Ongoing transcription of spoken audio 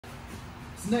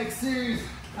This next series,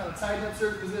 kind of tighten up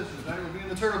certain positions, right? We'll be in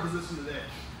the turtle position today.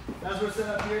 As we're set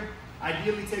up here,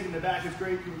 ideally taking the back is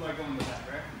great. People like going to the back,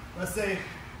 right? Let's say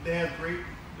they have great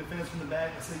defense from the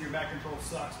back. Let's say your back control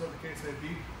sucks, whatever the case may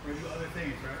be. We're gonna do other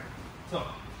things, right? So,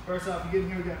 first off, you get in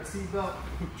here, we got a seat belt,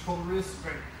 control the wrist,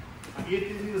 great. If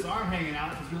you leave this arm hanging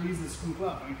out, it's really easy to scoop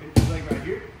up. I can take this leg right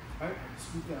here, right?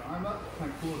 Scoop that arm up,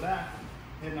 kind of pull it back,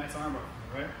 hit a nice arm bar,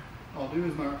 right? All I'll do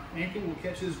is my ankle will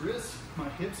catch his wrist, my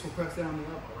hips will press down the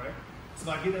elbow, right?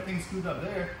 So if I get that thing scooped up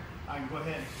there, I can go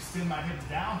ahead and spin my hips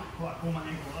down, pull my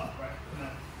ankle up, right? And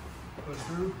then push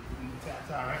through and taps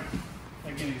out, right?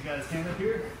 Again, he's got his hand up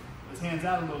here, his hand's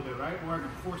out a little bit, right? Or I can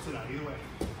force it out, either way.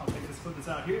 I'll take this foot that's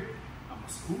out here, I'm gonna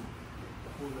scoop,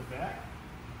 pull it back,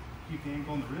 keep the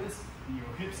ankle on the wrist, and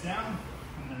your hips down,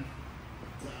 and then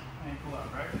ankle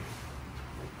up, right?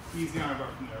 Easy arm bar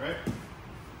from there, right?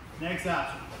 Next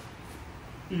option,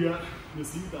 you got the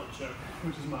seatbelt choke,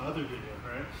 which is my other video,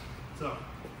 right? So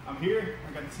I'm here,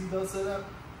 I got the seatbelt set up,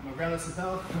 I'm gonna grab this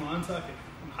lapel, I'm gonna untuck it.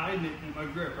 I'm hiding it in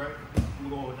my grip, right? I'm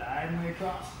gonna go diagonally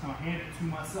across, I'm gonna hand it to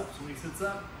myself. So when he sits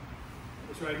up,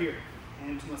 it's right here,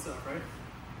 hand it to myself, right?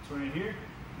 So right in here,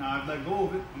 now I've let go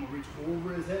of it, I'm gonna reach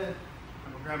over his head,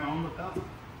 I'm gonna grab my own lapel,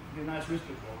 get a nice wrist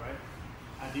control, right?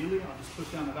 Ideally, I'll just push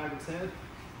down the back of his head,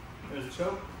 there's a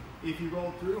choke. If you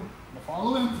roll through, I'm gonna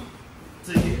follow him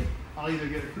to here. I'll either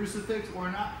get a crucifix or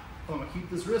not, but I'm gonna keep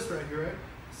this wrist right here, right?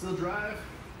 Still drive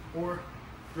or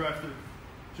drive through.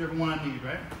 Whichever one I need,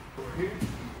 right? Over here,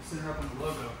 center up on the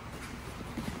logo.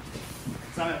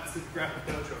 So I'm at Crucifix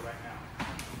Dojo right now.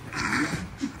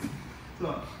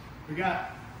 So we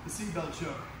got the seatbelt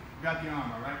choke, we got the arm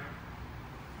bar, right?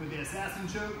 With the assassin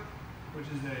choke, which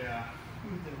is a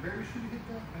parachute to get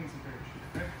that? I think it's a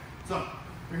parachute, right? So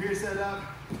we're here set up,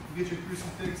 you get your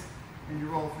crucifix, and you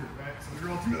roll through, right? So we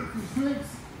roll through the crucifix,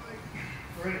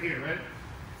 like right here, right?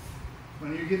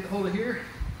 When you get the hold of here,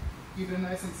 keep it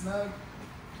nice and snug,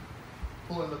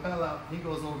 pull the lapel out, he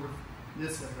goes over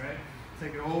this way, right?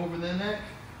 Take it over the neck,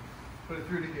 put it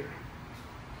through to here.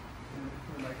 And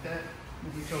put it like that,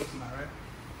 and he chokes him out, right?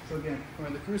 So again, we're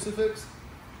in the crucifix,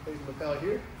 take the lapel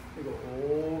here, we go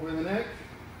over the neck,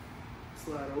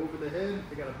 slide over the head,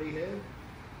 they got a big head,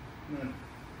 and then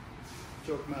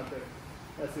choke him out there.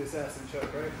 That's the assassin choke,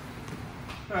 right?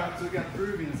 Alright, so we got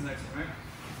Peruvian's next one, right?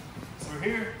 So we're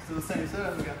here, still the same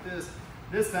setup, we got this.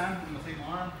 This time, I'm gonna take my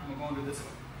arm, I'm gonna go under this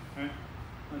way, right?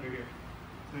 Under here.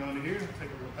 So go under here,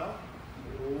 take a lapel,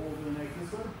 go over the neck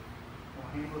this way, I'll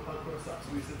hand the lapel close up.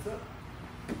 So when he sits up,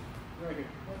 right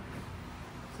here.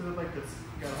 Sit up like this.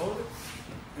 You gotta hold it,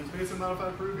 and it's basically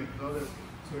modified Peruvian. So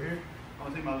we're here,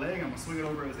 I'm gonna take my leg, I'm gonna swing it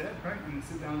over his head, right? And then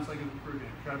sit down just like in the Peruvian.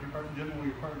 Try to be gentle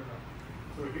with your partner though.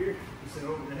 So we're here, you sit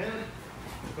over the head,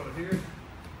 go here,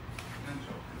 and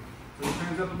choke. So it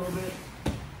turns up a little bit.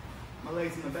 My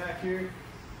leg's in the back here.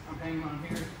 I'm hanging on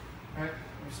here. Alright,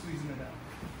 we're squeezing it down.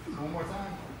 So one more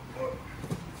time.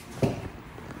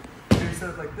 Here, set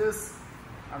up like this.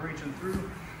 I'm reaching through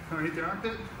underneath the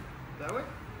armpit. That way.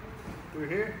 Through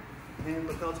here. Hand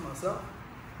lapel to myself.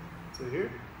 So here,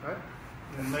 right?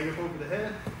 And then leg up over the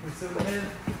head. We sit with the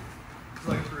head. Just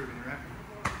like a Peruvian, right?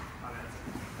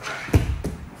 Alright.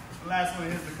 The last one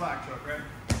is the clock choke, right?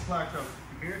 Clock choke.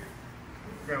 From here.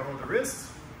 Grab a hold of the wrist.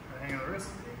 Hang on the wrist.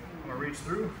 I'm gonna reach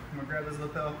through. I'm gonna grab this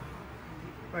lapel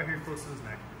right here close to his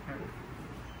neck. Right.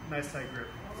 Nice tight grip.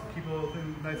 So keep the little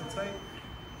thing nice and tight.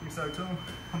 You start to him.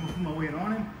 I'm gonna put my weight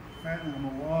on him. Right, and I'm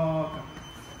gonna walk.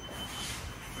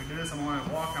 When I do this, I'm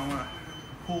gonna walk. I wanna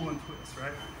pull and twist.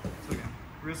 Right. So again,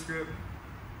 wrist grip,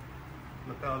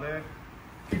 lapel there.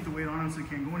 Keep the weight on him so he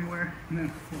can't go anywhere. And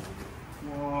then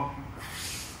walk.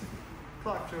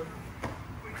 Clock choke.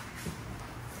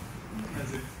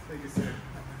 That's it. Thank you, sir.